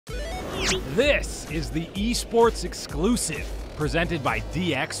This is the Esports exclusive, presented by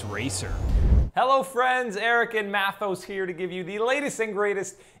DX Racer. Hello friends, Eric and Mathos here to give you the latest and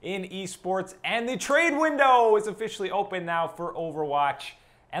greatest in esports, and the trade window is officially open now for Overwatch,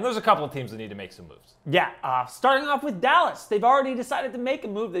 and there's a couple of teams that need to make some moves. Yeah, starting off with Dallas. They've already decided to make a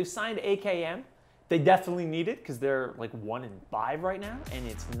move. They've signed AKM. They definitely need it because they're like 1-5 right now, and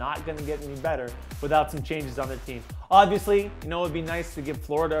it's not going to get any better without some changes on their team. Obviously, you know, it'd be nice to give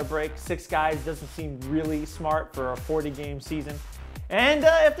Florida a break. 6 guys doesn't seem really smart for a 40-game season. And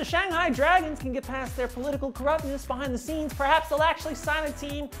if the Shanghai Dragons can get past their political corruptness behind the scenes, perhaps they'll actually sign a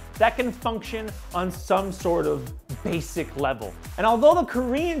team that can function on some sort of basic level. And although the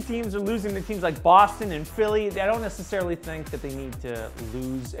Korean teams are losing to teams like Boston and Philly, I don't necessarily think that they need to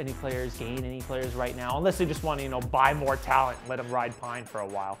lose any players, gain any players right now, unless they just want to, buy more talent and let them ride Pine for a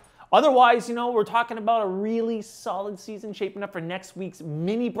while. Otherwise, we're talking about a really solid season shaping up for next week's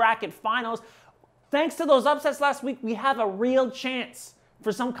mini bracket finals. Thanks to those upsets last week, we have a real chance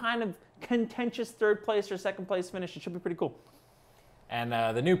for some kind of contentious third place or second place finish. It should be pretty cool. And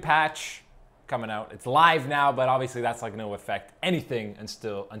the new patch coming out, it's live now, but obviously that's not going to affect anything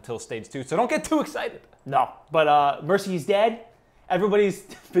until Stage 2, so don't get too excited. No, but Mercy's dead. Everybody's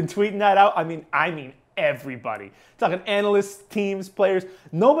been tweeting that out. I mean everybody. Talking analysts, teams, players.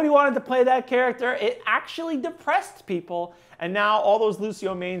 Nobody wanted to play that character. It actually depressed people. And now all those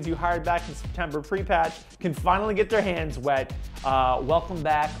Lucio mains you hired back in September pre-patch can finally get their hands wet. Welcome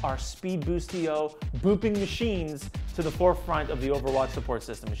back our speed boostio booping machines to the forefront of the Overwatch support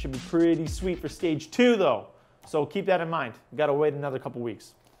system. It should be pretty sweet for Stage 2 though. So keep that in mind. We've got to wait another couple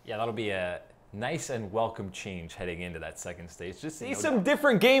weeks. Yeah, that'll be a nice and welcome change heading into that second stage. Just see some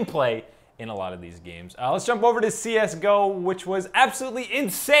different gameplay in a lot of these games. Let's jump over to CSGO, which was absolutely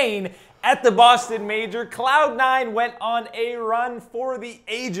insane at the Boston Major. Cloud9 went on a run for the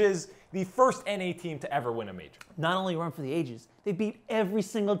ages, the first NA team to ever win a major. Not only run for the ages, they beat every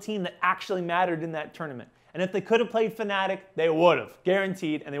single team that actually mattered in that tournament. And if they could have played Fnatic, they would have,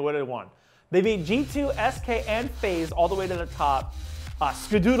 guaranteed, and they would have won. They beat G2, SK, and FaZe all the way to the top.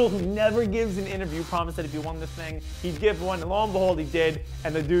 Skadoodle, who never gives an interview, promised that if he won the thing, he'd give one, and lo and behold, he did,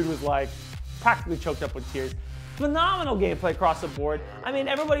 and the dude was like, practically choked up with tears. Phenomenal gameplay across the board. I mean,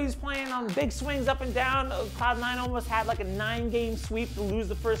 everybody's playing on big swings up and down. Cloud9 almost had like a 9-game sweep to lose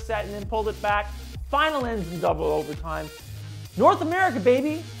the first set and then pulled it back. Final ends in double overtime. North America,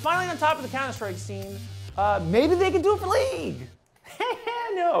 baby, finally on top of the Counter-Strike scene. Maybe they can do it for League.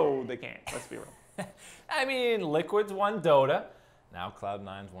 No, they can't. Let's be real. I mean, Liquid's won Dota. Now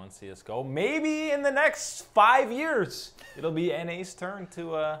Cloud9's won CSGO. Maybe in the next 5 years, it'll be NA's turn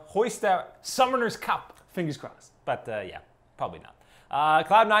to hoist out Summoner's Cup. Fingers crossed. But yeah, probably not.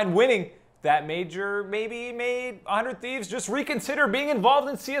 Cloud9 winning that major maybe made 100 Thieves just reconsider being involved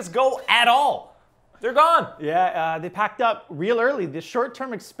in CSGO at all. They're gone. Yeah, they packed up real early. This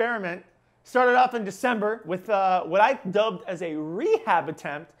short-term experiment started off in December with what I dubbed as a rehab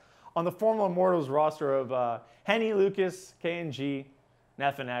attempt on the former Immortals roster of Henny, Lucas, KNG,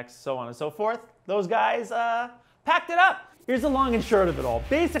 FNX, so on and so forth. Those guys packed it up. Here's the long and short of it all.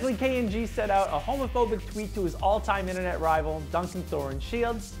 Basically, KNG set out a homophobic tweet to his all-time internet rival, Duncan Thorin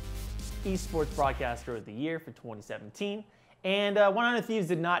Shields, Esports Broadcaster of the Year for 2017. And 100 Thieves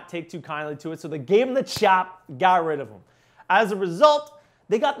did not take too kindly to it, so they gave him the chop, got rid of him. As a result,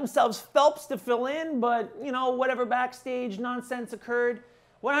 they got themselves Phelps to fill in, but, whatever backstage nonsense occurred,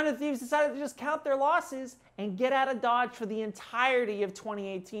 100 Thieves decided to just count their losses and get out of Dodge for the entirety of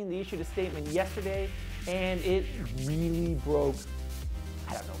 2018. They issued a statement yesterday, and it really broke,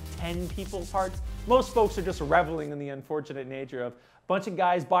 10 people's hearts. Most folks are just reveling in the unfortunate nature of a bunch of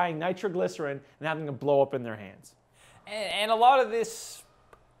guys buying nitroglycerin and having it blow up in their hands. And a lot of this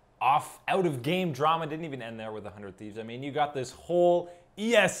out-of-game drama didn't even end there with 100 Thieves. I mean, you got this whole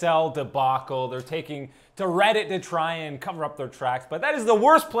ESL debacle. They're taking to Reddit to try and cover up their tracks, but that is the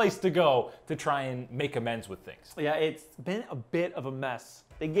worst place to go to try and make amends with things. Yeah, it's been a bit of a mess.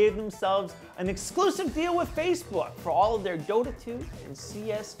 They gave themselves an exclusive deal with Facebook for all of their Dota 2 and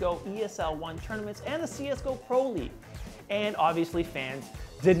CSGO ESL 1 tournaments and the CSGO Pro League. And obviously fans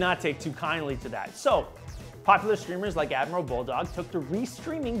did not take too kindly to that. So, popular streamers like Admiral Bulldog took to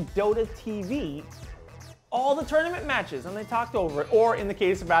restreaming Dota TV all the tournament matches, and they talked over it. Or in the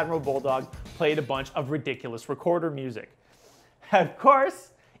case of Admiral Bulldog, played a bunch of ridiculous recorder music. Of course,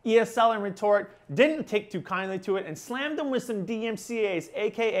 ESL and Retort didn't take too kindly to it and slammed them with some DMCAs,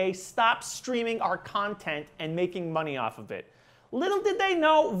 aka stop streaming our content and making money off of it. Little did they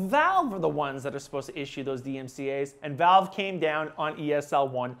know, Valve are the ones that are supposed to issue those DMCAs, and Valve came down on ESL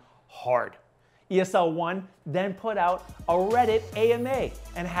 1 hard. ESL One then put out a Reddit AMA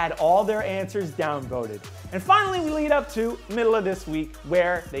and had all their answers downvoted. And finally, we lead up to middle of this week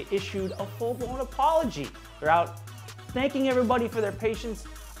where they issued a full-blown apology. They're out thanking everybody for their patience,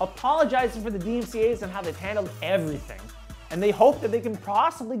 apologizing for the DMCAs and how they've handled everything. And they hope that they can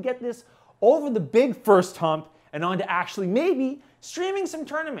possibly get this over the big first hump and on to actually maybe streaming some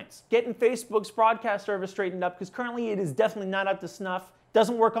tournaments, getting Facebook's broadcast service straightened up, because currently it is definitely not up to snuff.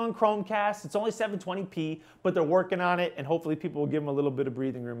 Doesn't work on Chromecast. It's only 720p, but they're working on it, and hopefully people will give them a little bit of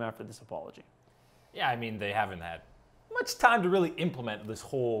breathing room after this apology. Yeah, I mean, they haven't had much time to really implement this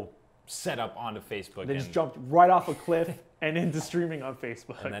whole setup onto Facebook. They just jumped right off a cliff and into streaming on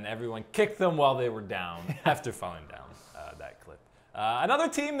Facebook. And then everyone kicked them while they were down after falling down that clip. Another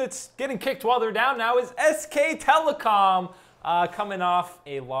team that's getting kicked while they're down now is SK Telecom, coming off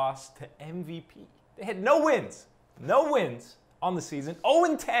a loss to MVP. They had no wins on the season.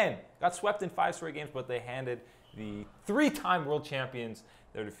 0-10. Got swept in 5 straight games, but they handed the 3-time world champions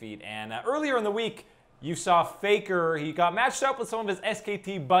their defeat. And earlier in the week, you saw Faker. He got matched up with some of his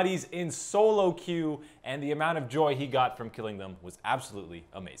SKT buddies in solo queue, and the amount of joy he got from killing them was absolutely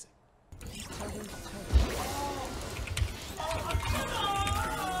amazing.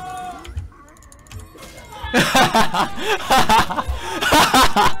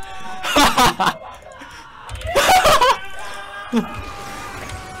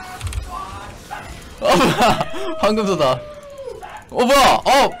 방금 쏘다. 뭐야?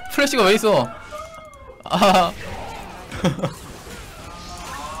 플래시가 왜 있어?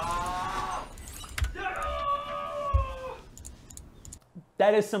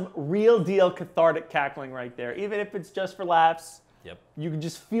 That is some real deal cathartic cackling right there. Even if it's just for laughs, Yep. You can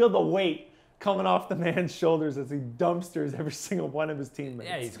just feel the weight coming off the man's shoulders as he dumpsters every single one of his teammates.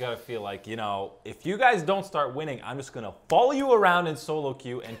 Yeah, he's got to feel like, you know, if you guys don't start winning, I'm just going to follow you around in solo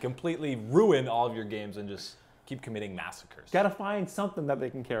queue and completely ruin all of your games and just keep committing massacres. Got to find something that they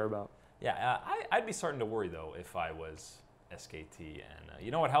can care about. Yeah, I'd be starting to worry, though, if I was SKT. And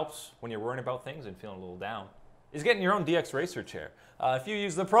you know what helps when you're worrying about things and feeling a little down? Is getting your own DX Racer chair. If you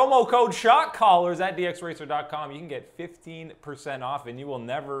use the promo code SHOTCALLERS at dxracer.com, you can get 15% off, and you will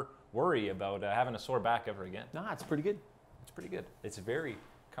never worry about having a sore back ever again. Nah, it's pretty good. It's pretty good. It's very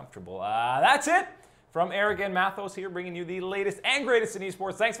comfortable. That's it from Eric and Mathos here, bringing you the latest and greatest in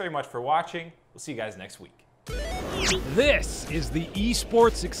esports. Thanks very much for watching. We'll see you guys next week. This is the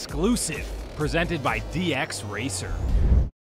Esports exclusive, presented by DX Racer.